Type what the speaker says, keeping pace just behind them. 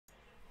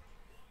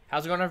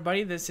How's it going,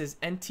 everybody? This is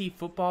NT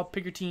Football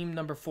Picker Team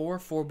number 4,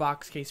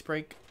 4-box case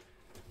break.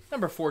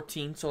 Number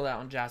 14, sold out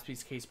on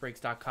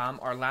jaspyscasebreaks.com.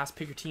 Our last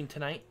picker team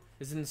tonight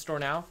is in the store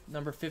now.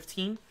 Number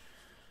 15.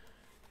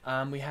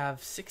 We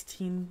have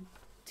 16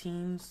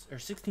 teams, or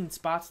 16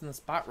 spots in the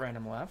spot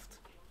random left.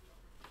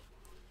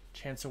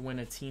 Chance to win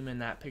a team in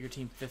that picker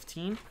team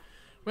 15.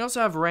 We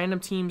also have random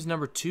teams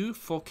number 2,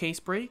 full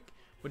case break,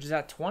 which is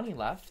at 20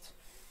 left.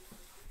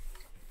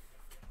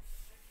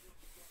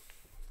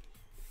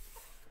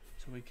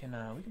 So we can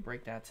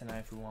break that tonight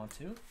if we want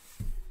to.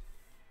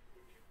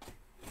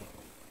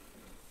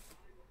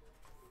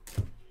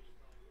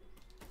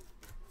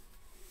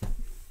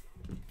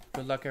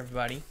 Good luck,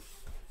 everybody.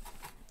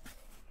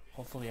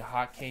 Hopefully a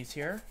hot case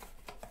here.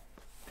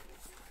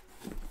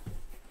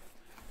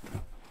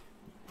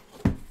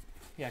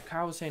 Yeah,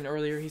 Kyle was saying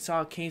earlier he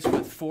saw a case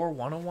with 4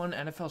 101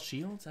 NFL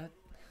Shields. That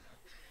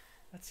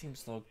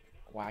seems a little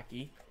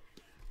wacky.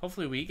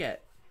 Hopefully we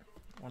get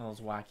one of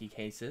those wacky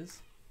cases.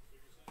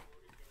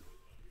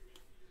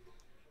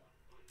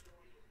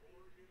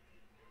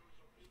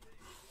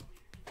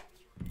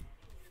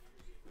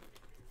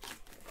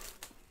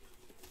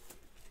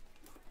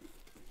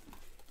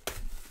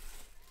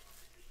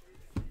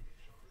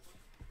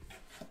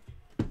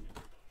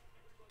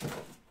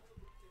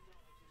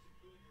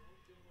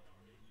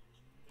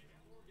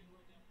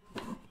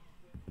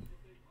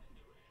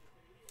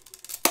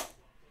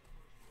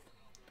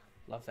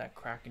 Love that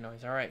cracking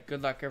noise. All right,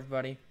 good luck,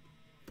 everybody.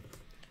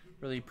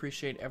 Really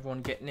appreciate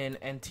everyone getting in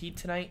NT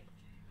tonight.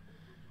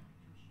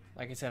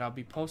 Like I said, I'll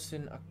be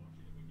posting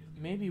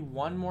maybe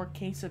one more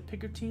case of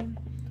picker team.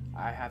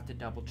 I have to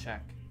double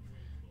check.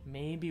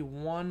 Maybe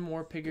one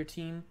more picker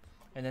team,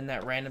 and then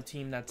that random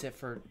team. That's it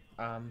for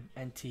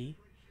NT.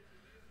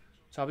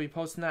 So I'll be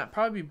posting that.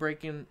 Probably be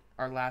breaking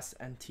our last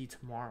NT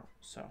tomorrow.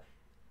 So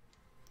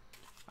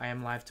I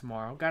am live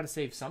tomorrow. Got to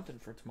save something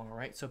for tomorrow,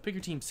 right? So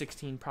picker team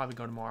 16 probably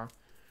go tomorrow.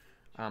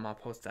 I'll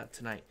post that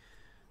tonight.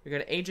 We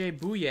got AJ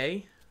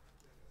Bouye.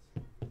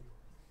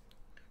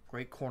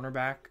 Great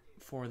cornerback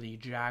for the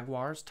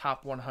Jaguars.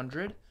 Top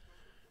 100.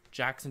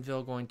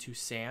 Jacksonville going to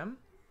Sam.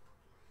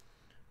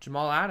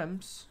 Jamal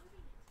Adams.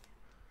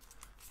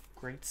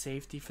 Great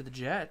safety for the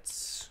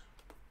Jets.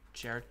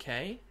 Jared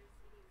K.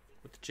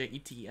 With the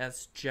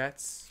Jets,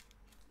 Jets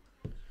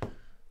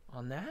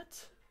on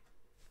that.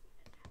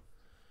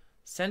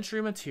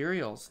 Century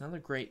Materials. Another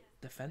great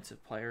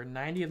defensive player.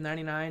 90 of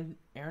 99.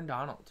 Aaron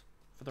Donald.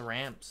 For the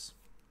Rams.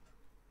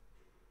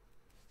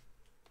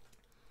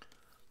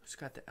 Who's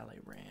got the LA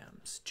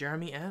Rams?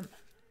 Jeremy M.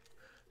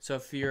 So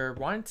if you're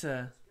wanting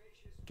to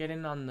get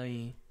in on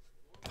the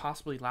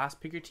possibly last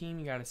picker team,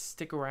 you got to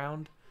stick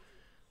around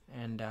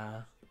and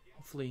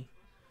hopefully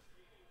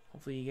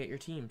you get your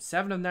team.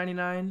 7 of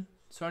 99.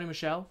 Sony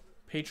Michel.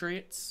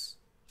 Patriots.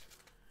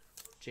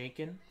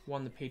 Jakin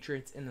won the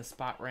Patriots in the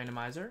spot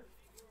randomizer.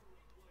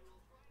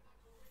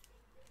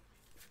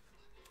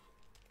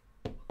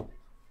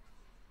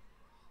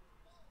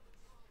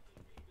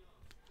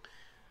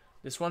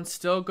 This one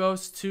still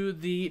goes to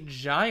the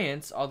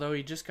Giants, although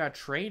he just got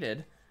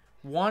traded.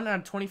 1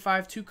 out of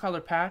 25,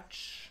 2-color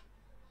patch.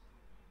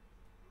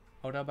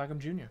 Odell Beckham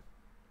Jr.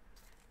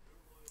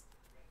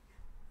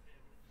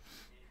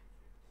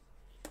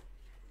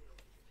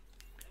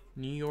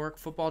 New York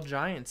Football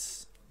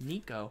Giants.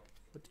 Nico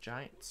with the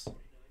Giants.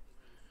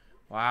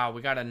 Wow,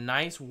 we got a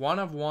nice 1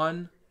 of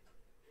 1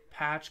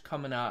 patch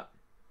coming up.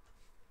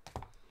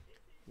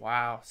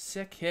 Wow,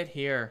 sick hit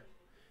here.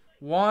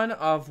 1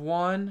 of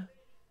 1.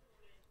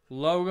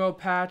 Logo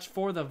patch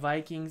for the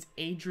Vikings,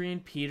 Adrian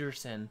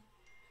Peterson.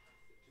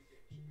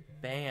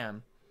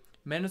 Bam.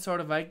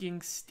 Minnesota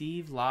Vikings,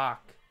 Steve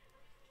Locke.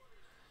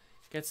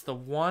 Gets the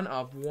 1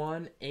 of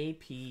 1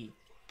 AP.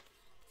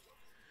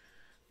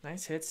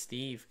 Nice hit,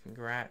 Steve.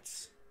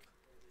 Congrats.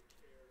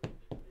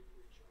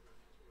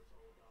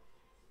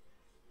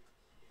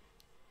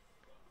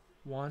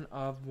 One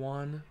of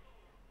 1.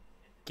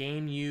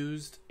 Game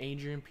used,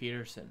 Adrian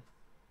Peterson.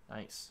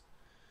 Nice.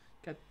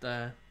 Got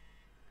the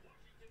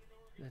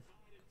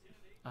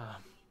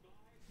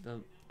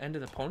end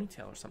of the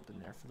ponytail or something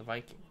there for the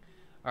Viking.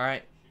 All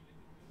right.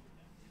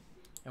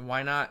 And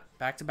why not?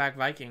 Back-to-back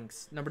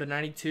Vikings. Number to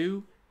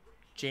 92,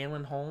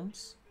 Jalen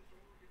Holmes.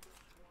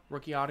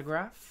 Rookie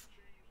autograph.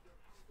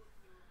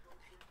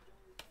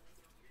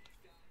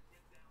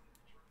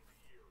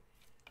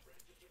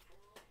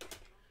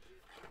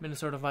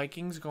 Minnesota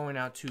Vikings going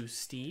out to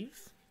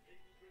Steve.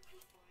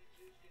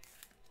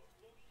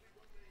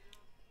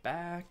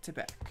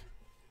 Back-to-back.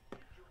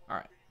 All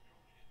right.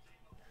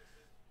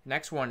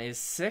 Next one is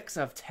 6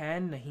 of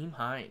 10, Naheem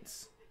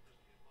Hines.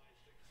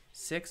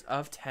 6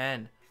 of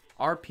 10.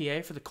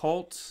 RPA for the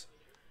Colts.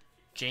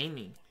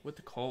 Jamie with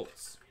the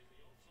Colts.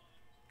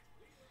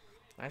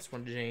 Nice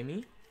one,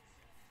 Jamie.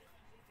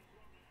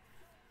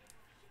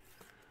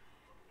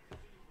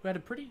 We had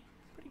a pretty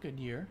good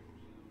year.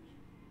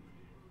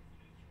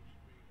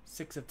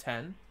 6 of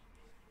 10.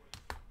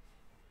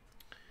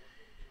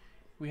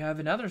 We have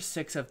another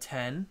 6 of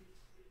 10.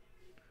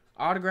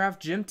 Autograph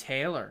Jim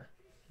Taylor.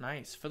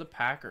 Nice for the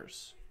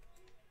Packers.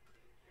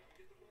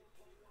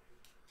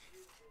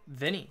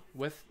 Vinny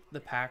with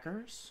the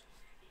Packers.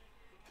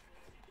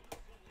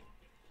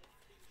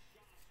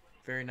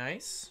 Very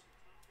nice.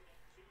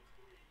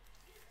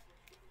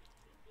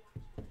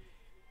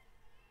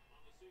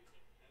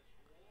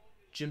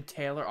 Jim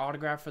Taylor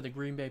autograph for the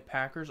Green Bay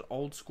Packers,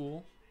 old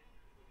school.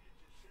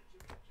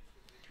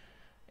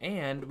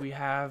 And we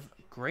have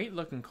great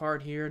looking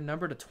card here,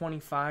 number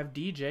 /25,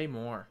 DJ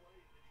Moore.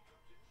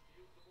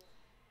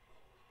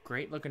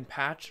 Great looking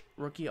patch,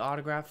 rookie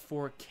autograph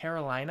for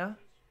Carolina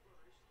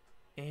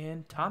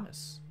and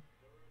Thomas.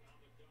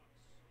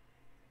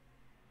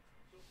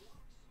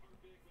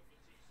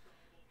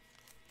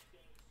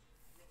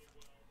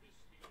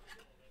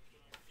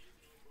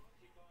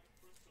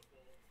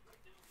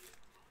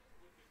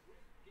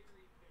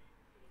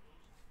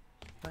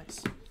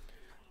 Nice.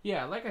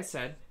 Yeah, like I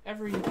said,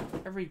 every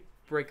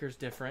breaker's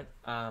different.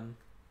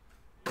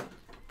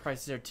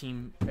 Prices their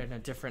team in a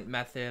different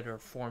method or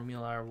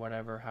formula or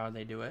whatever, how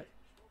they do it.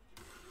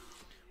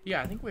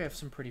 Yeah, I think we have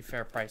some pretty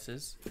fair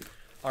prices.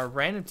 Our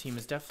random team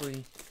is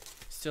definitely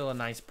still a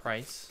nice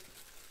price.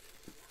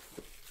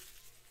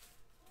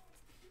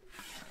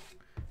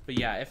 But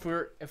yeah,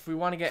 if we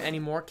want to get any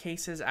more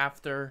cases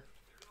after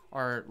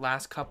our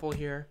last couple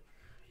here,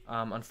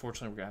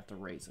 unfortunately we're gonna have to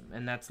raise them,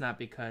 and that's not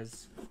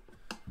because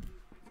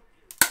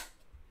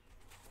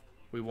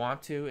we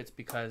want to. It's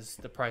because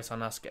the price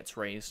on us gets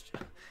raised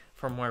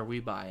from where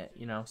we buy it,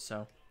 you know.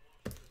 So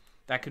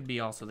that could be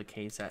also the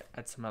case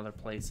at some other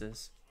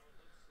places.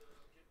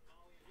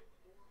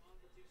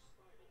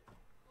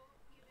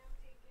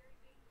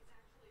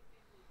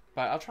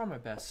 But I'll try my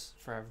best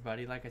for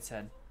everybody. Like I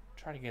said,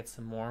 try to get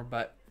some more,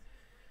 but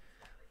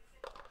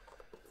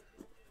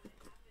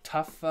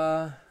tough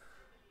to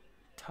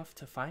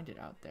find it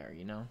out there,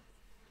 you know.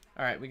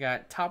 All right, we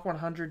got top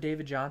 100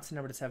 David Johnson,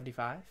 number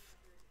 /75.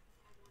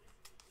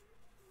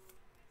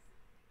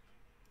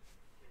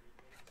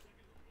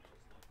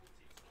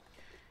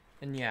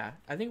 And yeah,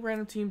 I think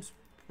random teams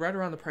right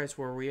around the price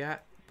where we're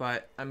at.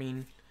 But I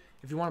mean,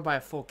 if you want to buy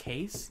a full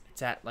case,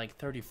 it's at like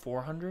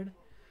 $3,400.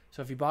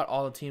 So if you bought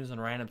all the teams on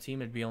a random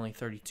team, it'd be only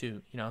 $32.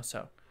 You know,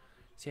 so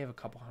you have a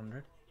couple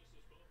hundred.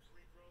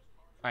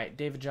 All right,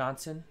 David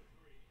Johnson,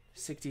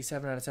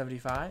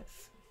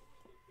 67/75.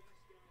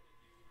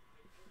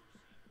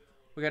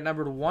 We got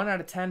numbered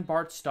 1/10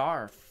 Bart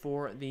Starr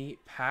for the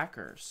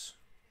Packers.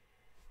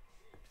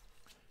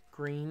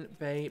 Green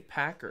Bay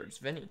Packers,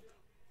 Vinny.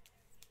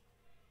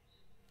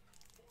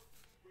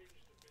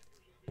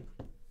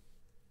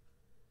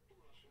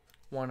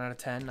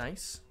 (1/10),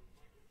 nice.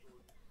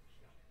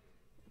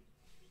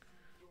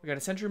 We got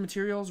a Century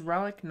Materials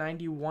Relic,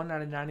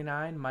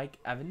 91/99, Mike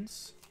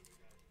Evans.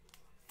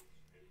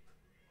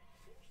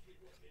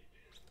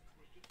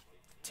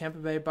 Tampa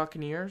Bay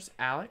Buccaneers,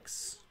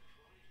 Alex.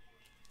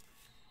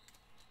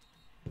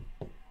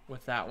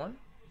 With that one.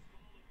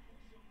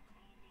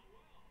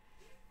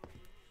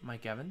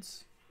 Mike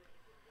Evans.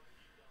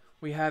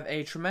 We have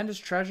a Tremendous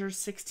Treasure,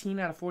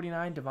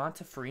 16/49,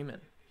 Devonta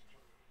Freeman.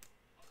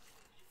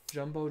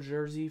 Jumbo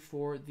jersey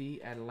for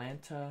the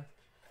Atlanta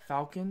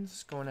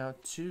Falcons, going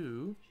out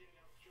to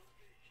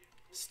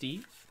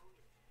Steve.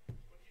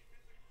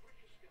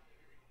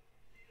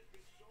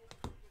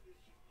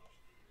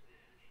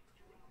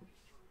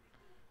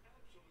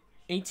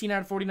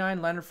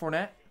 (18/49, Leonard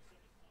Fournette.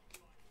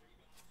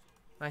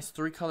 Nice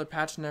 3-color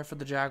patch in there for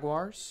the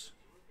Jaguars.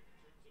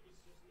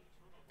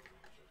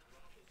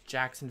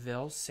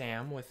 Jacksonville,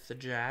 Sam with the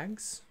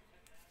Jags.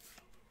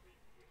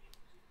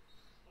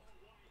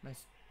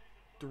 Nice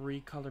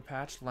 3-color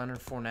patch, Leonard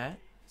Fournette.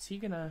 Is he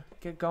gonna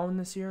get going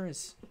this year?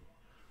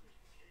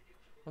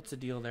 What's the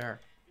deal there?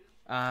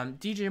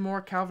 DJ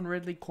Moore, Calvin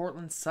Ridley,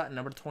 Cortland Sutton,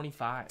 number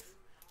 /25.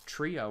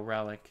 Trio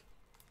relic.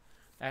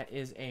 That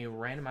is a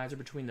randomizer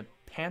between the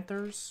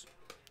Panthers,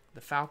 the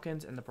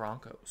Falcons, and the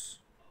Broncos.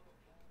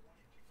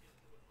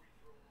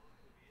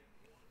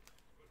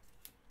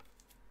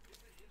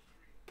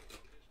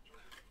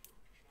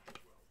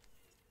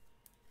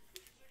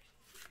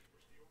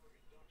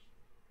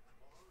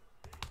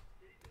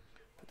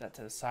 Put that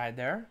to the side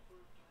there.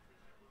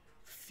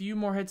 Few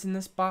more hits in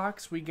this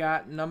box. We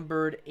got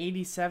numbered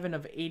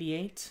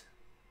 87/88.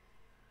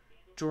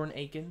 Jordan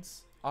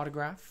Akins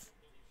autograph.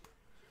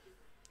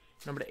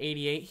 Number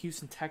 /88,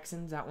 Houston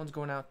Texans. That one's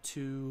going out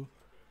to,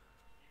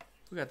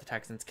 we got the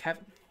Texans.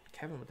 Kevin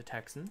with the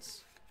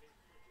Texans.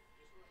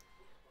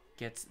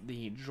 Gets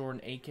the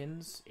Jordan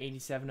Akins,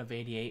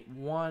 87/88.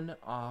 One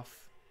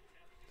off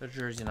the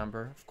jersey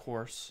number, of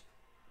course.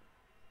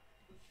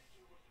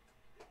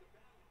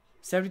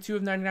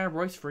 72/99,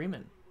 Royce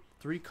Freeman.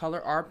 3-color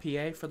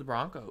RPA for the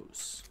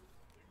Broncos.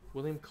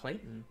 William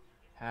Clayton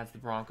has the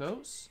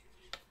Broncos.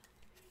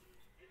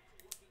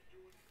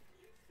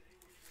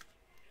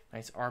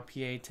 Nice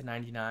RPA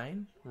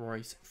 /99,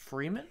 Royce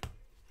Freeman.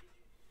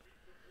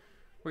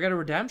 We got a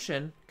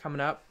redemption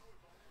coming up.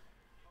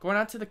 Going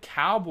out to the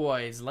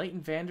Cowboys,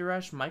 Leighton Vander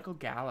Esch, Michael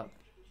Gallup.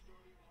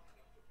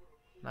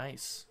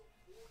 Nice.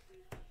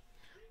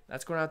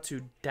 That's going out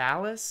to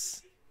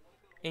Dallas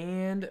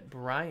and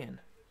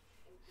Brian.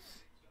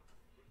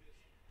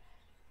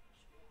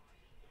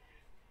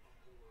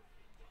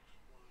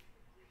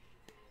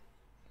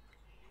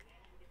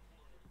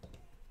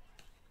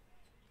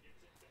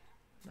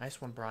 Nice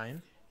one,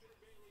 Brian.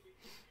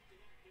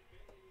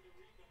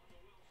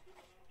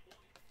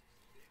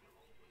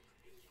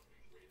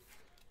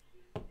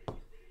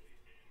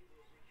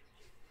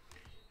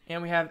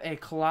 And we have a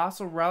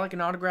Colossal Relic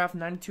and Autograph,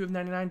 92 of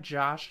 99,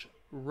 Josh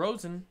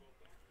Rosen.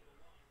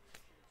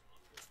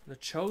 The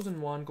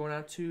chosen one going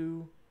out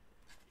to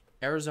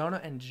Arizona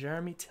and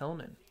Jeremy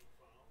Tillman.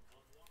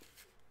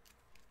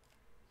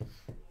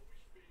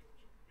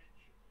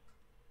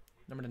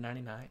 Number to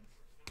 99.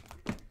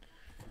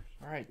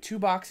 All right, 2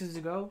 boxes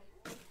to go.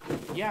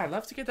 Yeah, I'd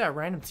love to get that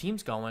random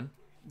teams going.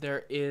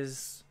 There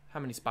is, how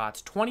many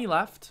spots? 20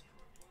 left.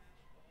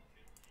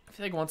 I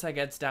feel like once that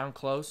gets down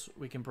close,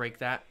 we can break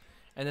that.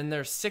 And then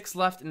there's 6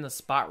 left in the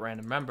spot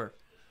random. Remember,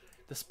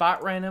 the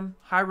spot random,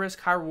 high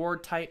risk, high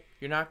reward type.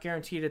 You're not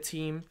guaranteed a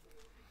team.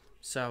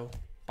 So,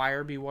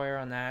 buyer beware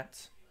on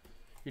that.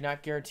 You're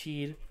not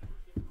guaranteed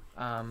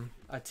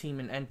a team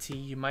in NT.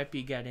 You might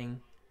be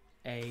getting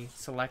a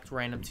select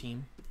random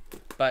team.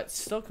 But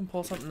still can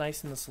pull something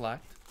nice in the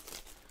select.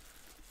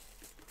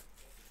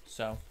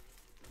 So,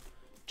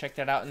 check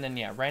that out. And then,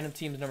 yeah, random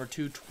teams number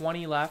 2,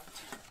 20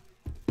 left.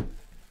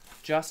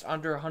 Just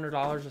under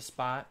 $100 a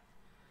spot.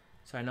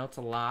 So I know it's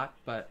a lot,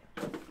 but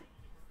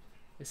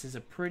this is a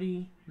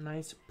pretty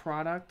nice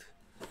product.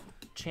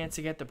 Chance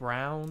to get the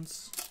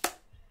Browns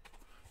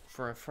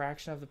for a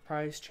fraction of the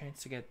price.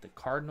 Chance to get the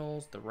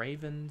Cardinals, the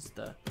Ravens,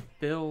 the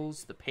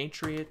Bills, the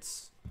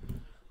Patriots,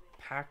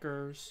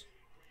 Packers.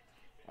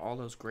 All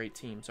those great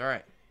teams. All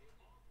right.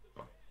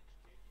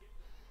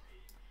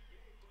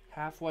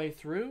 Halfway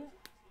through.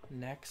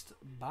 Next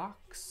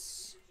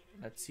box.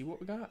 Let's see what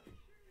we got.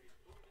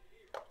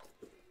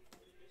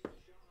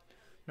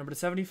 Number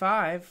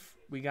 75,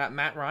 we got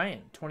Matt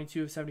Ryan,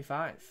 22 of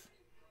 75.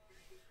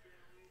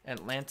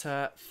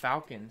 Atlanta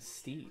Falcons,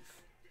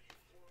 Steve.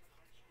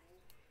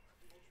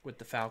 With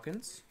the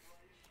Falcons.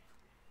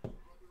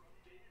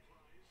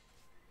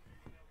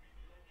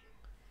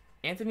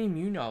 Anthony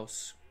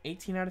Munoz,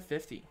 18 out of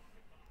 50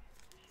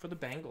 for the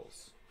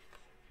Bengals.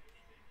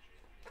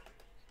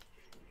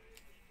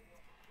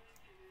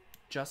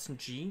 Justin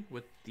G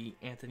with the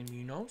Anthony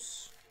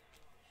Munoz.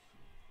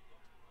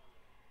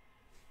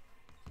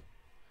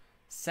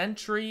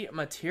 Century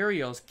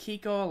Materials,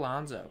 Kiko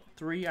Alonso,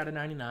 3 out of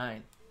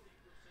 99.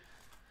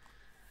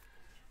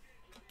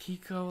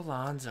 Kiko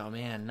Alonso,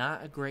 man,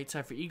 not a great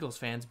side for Eagles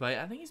fans, but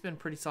I think he's been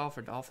pretty solid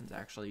for Dolphins,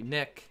 actually.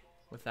 Nick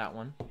with that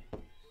one.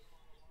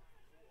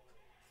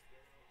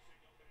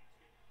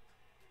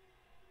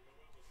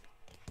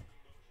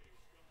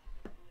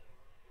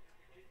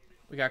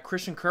 We got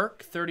Christian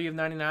Kirk, 30 of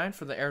 99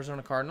 for the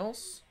Arizona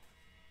Cardinals.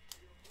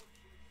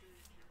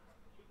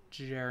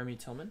 Jeremy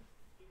Tillman.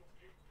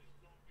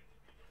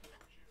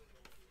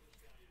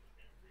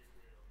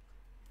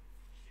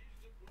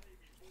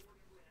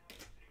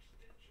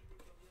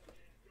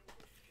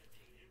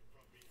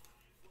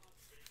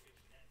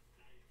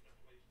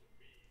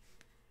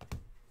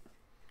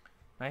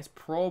 Nice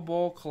Pro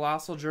Bowl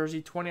Colossal jersey,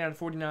 20 out of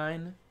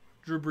 49,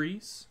 Drew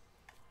Brees.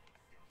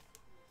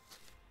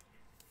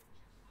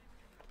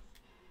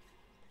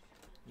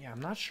 Yeah, I'm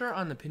not sure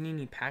on the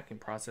Panini packing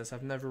process.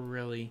 I've never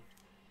really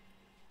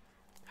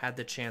had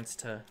the chance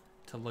to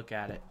look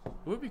at it. It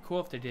would be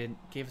cool if they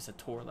gave us a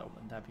tour, though.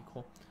 Wouldn't that be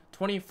cool?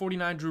 20 of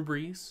 49, Drew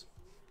Brees.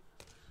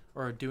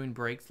 Or doing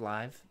breaks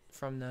live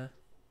from the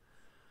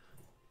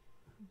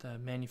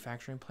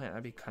manufacturing plant.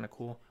 That'd be kind of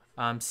cool.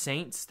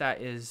 Saints,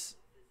 that is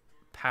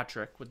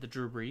Patrick with the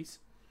Drew Brees.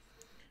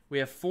 We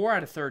have 4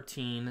 out of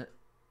 13,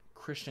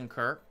 Christian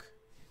Kirk.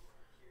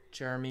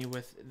 Jeremy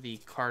with the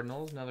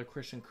Cardinals, another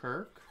Christian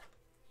Kirk.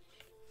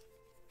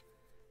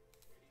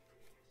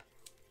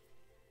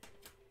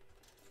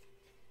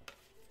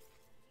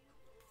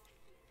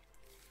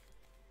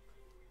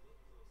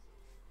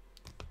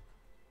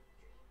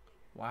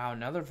 Wow,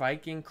 another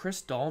Viking,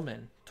 Chris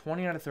Dolman,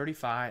 20 out of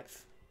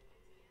 35.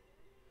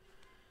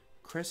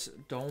 Chris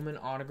Dolman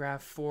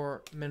autograph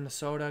for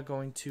Minnesota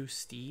going to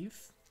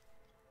Steve.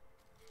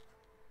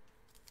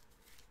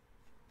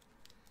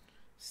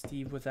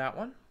 Steve with that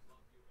one.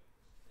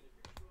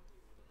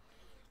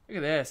 Look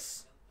at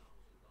this.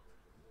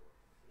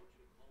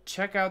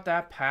 Check out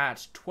that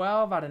patch.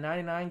 12 out of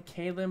 99,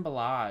 Kalen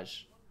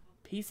Ballage.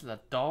 Piece of the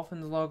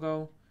Dolphins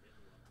logo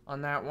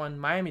on that one.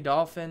 Miami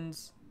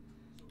Dolphins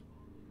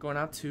going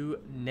out to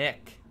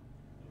Nick.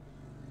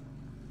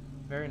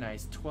 Very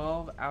nice.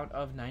 12 out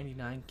of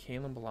 99,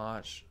 Kalen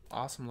Ballage.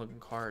 Awesome looking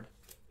card.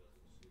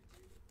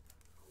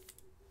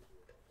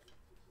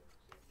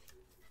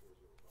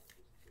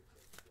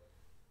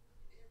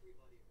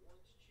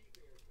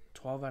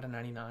 $12 out of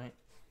 99.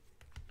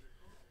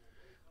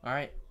 All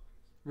right.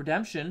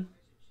 Redemption.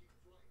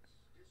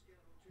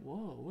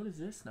 Whoa, what is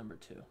this number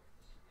 2?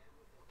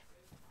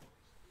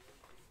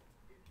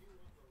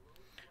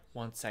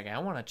 One second. I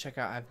want to check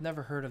out. I've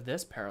never heard of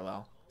this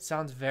parallel.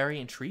 Sounds very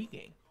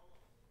intriguing.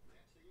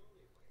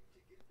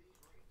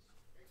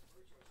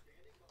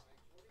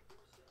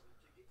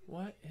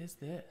 What is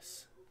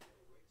this?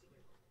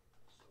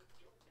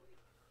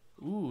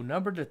 Ooh,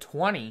 number to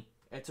 20.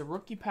 It's a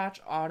rookie patch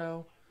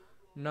auto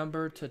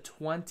number to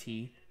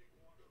 20.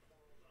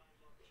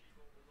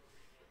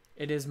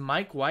 It is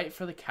Mike White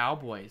for the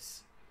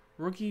Cowboys.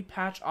 Rookie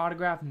patch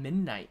autograph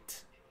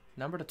midnight.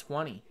 Number to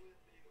 20.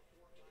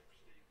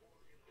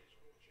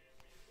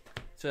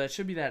 So that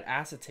should be that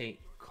acetate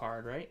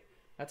card, right?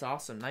 That's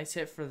awesome. Nice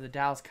hit for the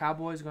Dallas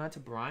Cowboys. Going out to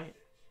Bryant.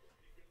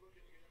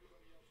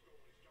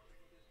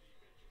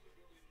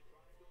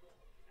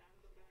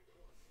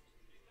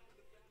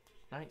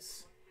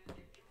 Nice.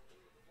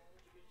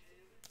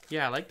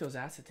 Yeah, I like those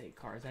acetate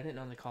cards. I didn't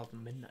know they called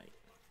them midnight.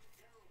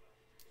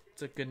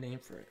 It's a good name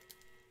for it.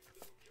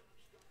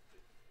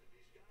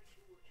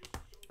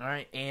 All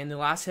right, and the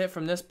last hit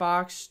from this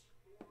box,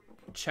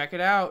 check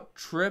it out.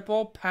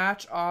 Triple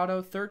patch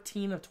auto,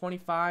 13 of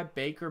 25,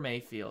 Baker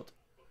Mayfield.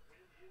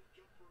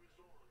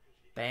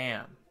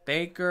 Bam.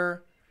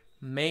 Baker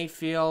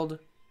Mayfield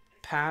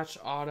patch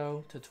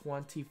auto to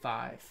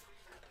 25.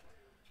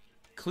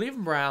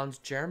 Cleveland Browns,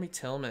 Jeremy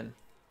Tillman.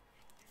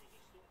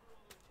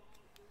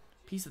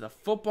 Piece of the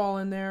football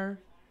in there.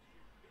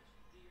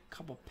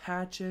 Couple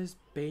patches,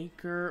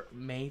 Baker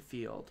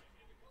Mayfield.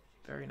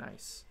 Very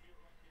nice.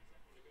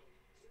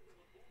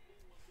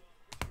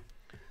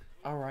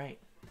 All right.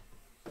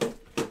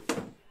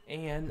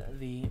 And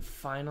the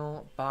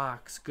final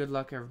box. Good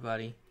luck,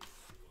 everybody.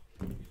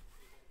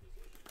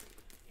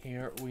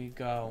 Here we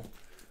go.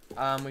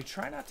 We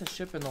try not to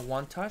ship in the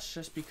one touch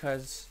just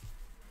because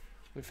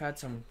we've had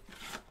some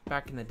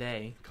back in the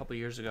day, a couple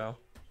years ago.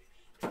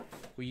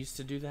 We used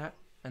to do that,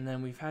 and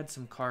then we've had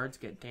some cards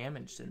get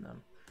damaged in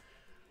them,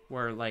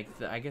 where like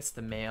I guess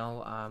the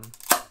mail,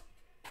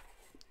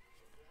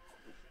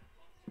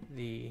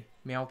 the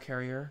mail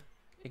carrier,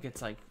 it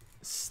gets like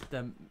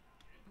the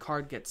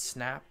card gets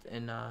snapped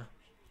in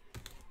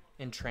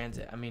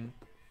transit. I mean,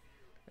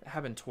 it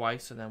happened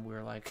twice, and then we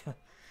were like,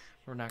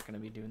 we're not going to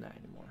be doing that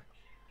anymore.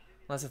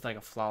 Unless it's like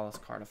a flawless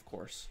card, of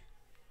course.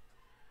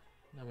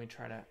 And then we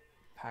try to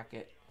pack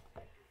it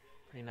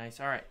pretty nice.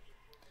 All right.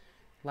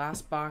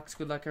 Last box.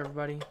 Good luck,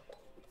 everybody.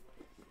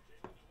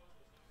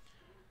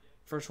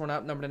 First one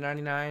up, number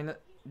 99,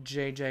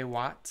 J.J.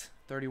 Watt.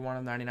 31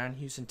 of 99,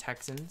 Houston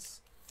Texans.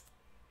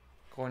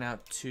 Going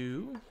out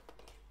to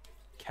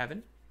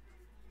Kevin.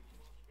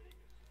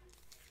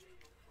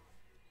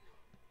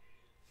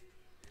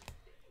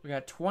 We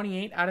got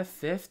 28 out of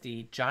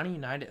 50, Johnny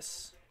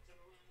Unitas.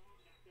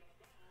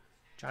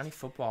 Johnny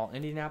Football,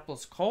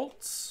 Indianapolis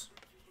Colts.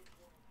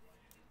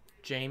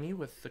 Jamie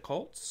with the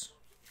Colts.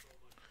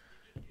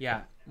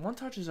 Yeah, one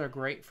touches are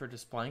great for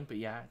displaying, but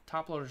yeah,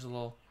 top loader's a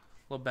little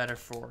better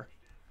for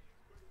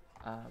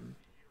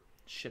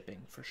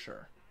shipping for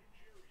sure.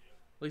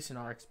 At least in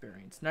our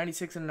experience.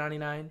 96 and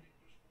 99.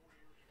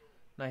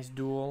 Nice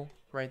duel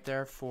right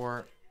there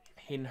for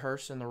Hayden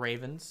Hurst and the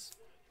Ravens.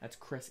 That's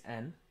Chris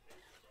N.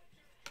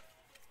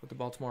 with the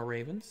Baltimore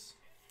Ravens.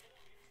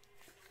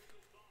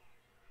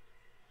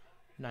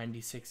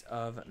 96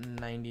 of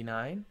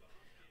 99.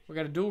 We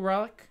got a dual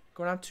relic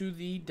going out to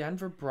the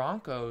Denver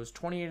Broncos.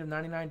 28 of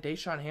 99,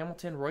 Deshaun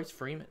Hamilton, Royce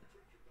Freeman.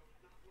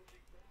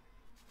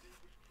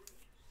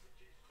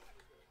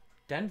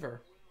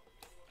 Denver.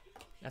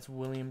 That's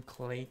William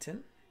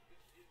Clayton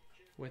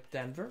with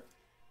Denver.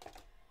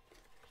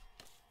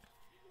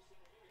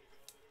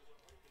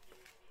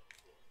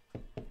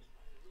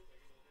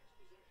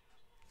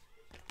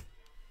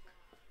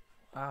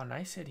 Wow,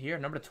 nice hit here.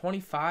 Number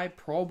 25,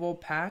 Pro Bowl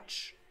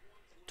patch.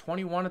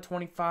 21 of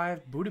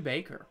 25, Budda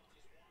Baker.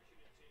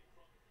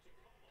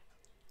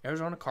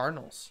 Arizona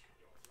Cardinals.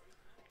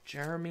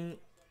 Jeremy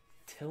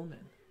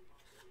Tillman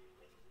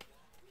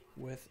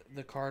with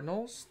the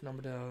Cardinals.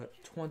 Number to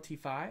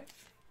 25.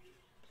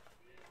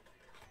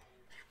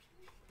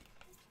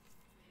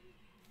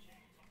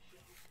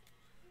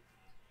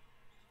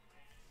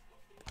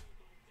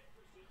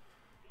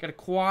 Got a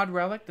quad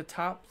relic, the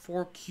top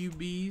 4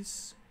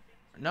 QBs.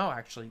 No,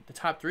 actually, the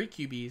top 3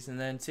 QBs, and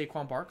then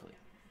Saquon Barkley.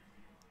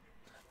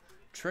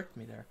 Tricked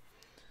me there.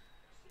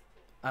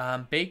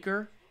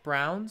 Baker,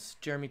 Browns.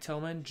 Jeremy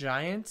Tillman.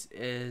 Giants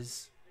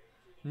is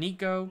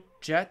Nico.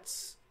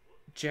 Jets,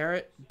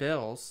 Jarrett.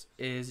 Bills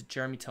is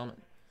Jeremy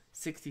Tillman.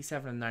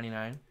 67 of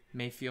 99.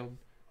 Mayfield,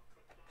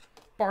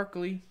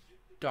 Barkley,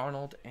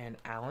 Donald, and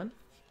Allen.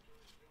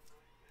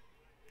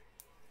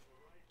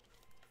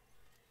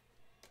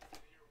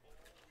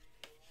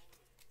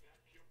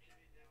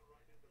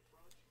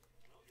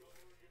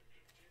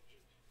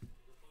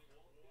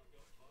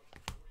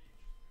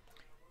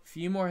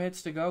 Few more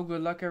hits to go.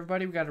 Good luck,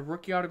 everybody. We got a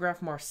rookie autograph,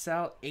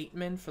 Marcel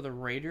Aitman for the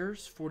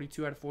Raiders,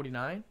 42 out of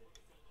 49.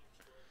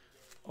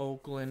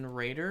 Oakland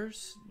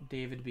Raiders,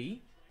 David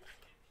B.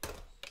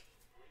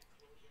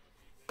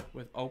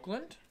 with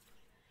Oakland.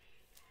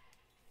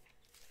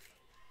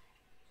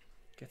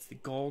 Gets the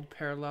gold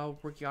parallel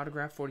rookie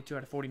autograph, 42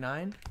 out of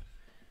 49.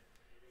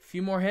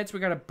 Few more hits. We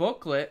got a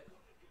booklet.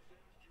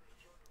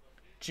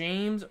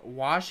 James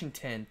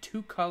Washington,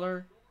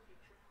 2-color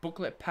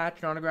booklet patch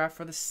and autograph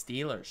for the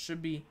Steelers.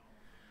 Should be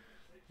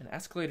an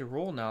escalated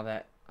roll now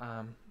that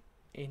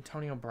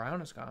Antonio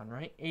Brown is gone,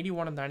 right?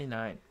 81 of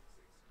 99.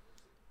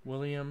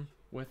 William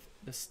with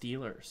the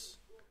Steelers.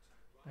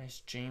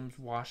 Nice James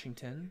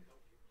Washington.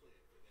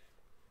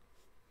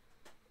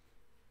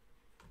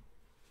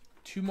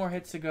 2 more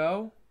hits to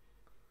go.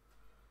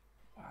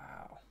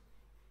 Wow.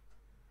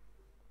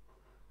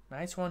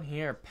 Nice one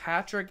here.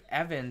 Patrick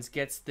Evans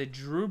gets the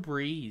Drew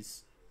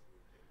Brees.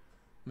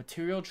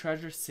 Material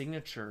Treasure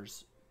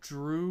Signatures.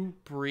 Drew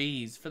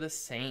Brees for the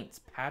Saints.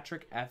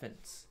 Patrick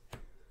Evans.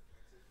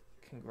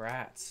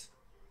 Congrats.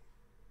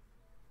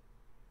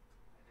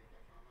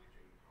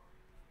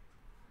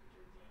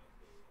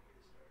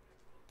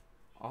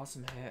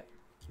 Awesome hit.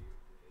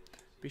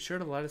 Be sure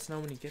to let us know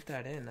when you get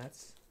that in.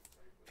 That's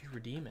if you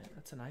redeem it.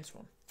 That's a nice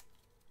one.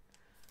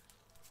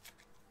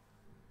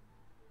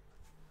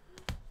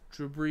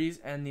 Drew Brees,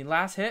 and the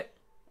last hit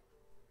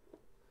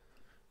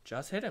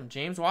just hit him.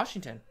 James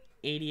Washington,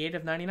 88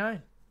 of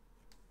 99.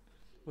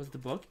 Was the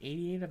book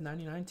 88 of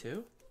 99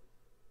 too?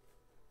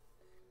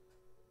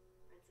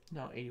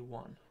 No,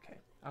 81. Okay.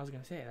 I was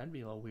going to say, that'd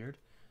be a little weird.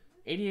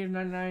 88 of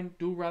 99,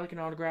 dual relic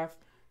and autograph,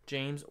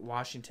 James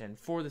Washington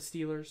for the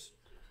Steelers.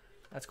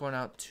 That's going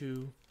out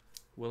to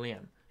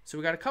William. So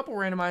we got a couple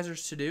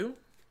randomizers to do.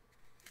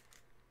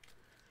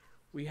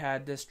 We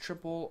had this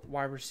triple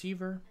wide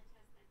receiver.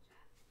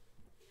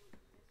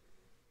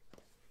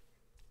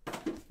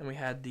 And we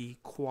had the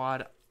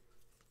quad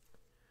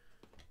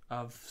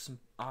of some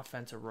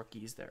offensive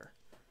rookies there.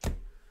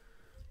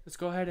 Let's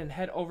go ahead and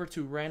head over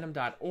to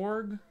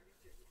random.org.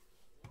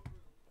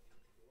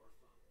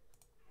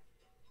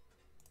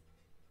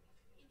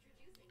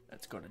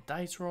 Let's go to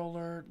Dice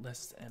Roller,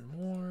 Lists and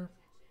More.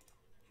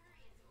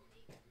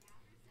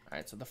 All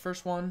right, so the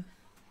first one.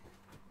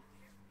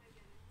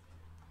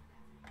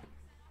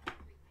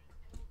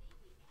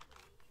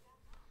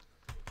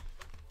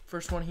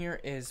 First one here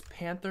is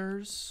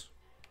Panthers,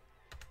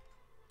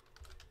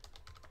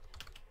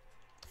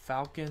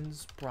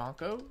 Falcons,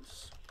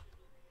 Broncos.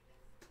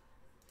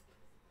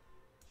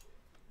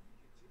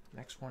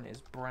 Next one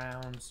is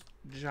Browns,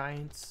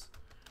 Giants,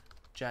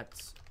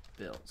 Jets,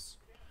 Bills.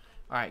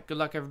 All right, good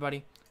luck,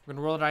 everybody. We're going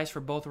to roll the dice for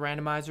both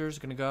randomizers.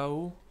 Going to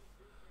go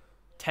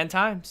 10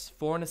 times,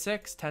 4 and a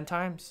 6, 10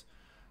 times.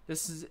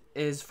 This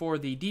is for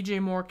the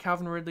DJ Moore,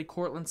 Calvin Ridley,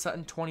 Cortland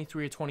Sutton,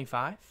 23 of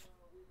 25.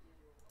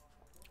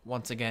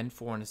 Once again,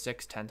 4 and a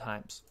 6, 10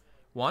 times.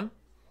 1,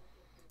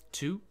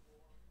 2,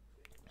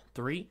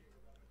 3,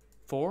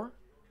 4,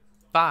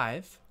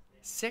 5,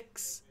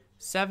 6,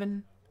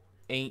 7,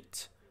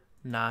 8,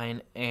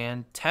 9,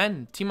 and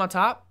 10. Team on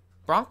top,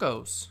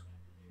 Broncos.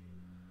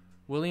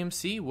 William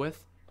C.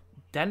 with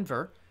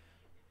Denver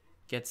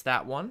gets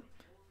that one.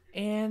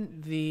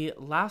 And the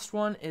last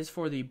one is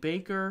for the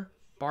Baker,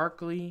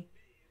 Barkley,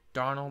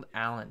 Donald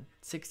Allen.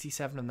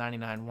 67 of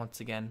 99 once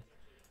again.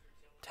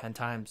 10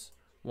 times.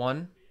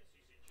 1,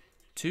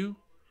 2,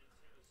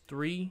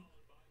 3,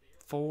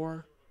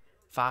 4,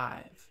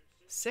 5,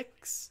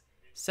 6,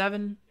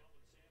 7,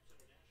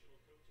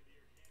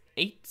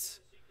 8,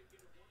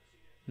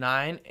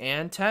 9,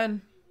 and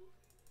 10.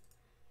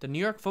 The New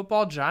York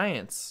Football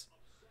Giants.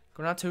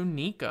 Going out to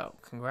Nico.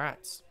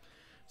 Congrats.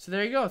 So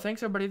there you go.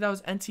 Thanks, everybody. That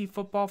was NT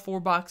Football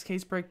 4-box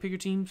case break. Pick your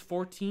teams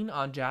 14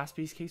 on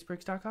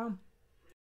jaspyscasebreaks.com.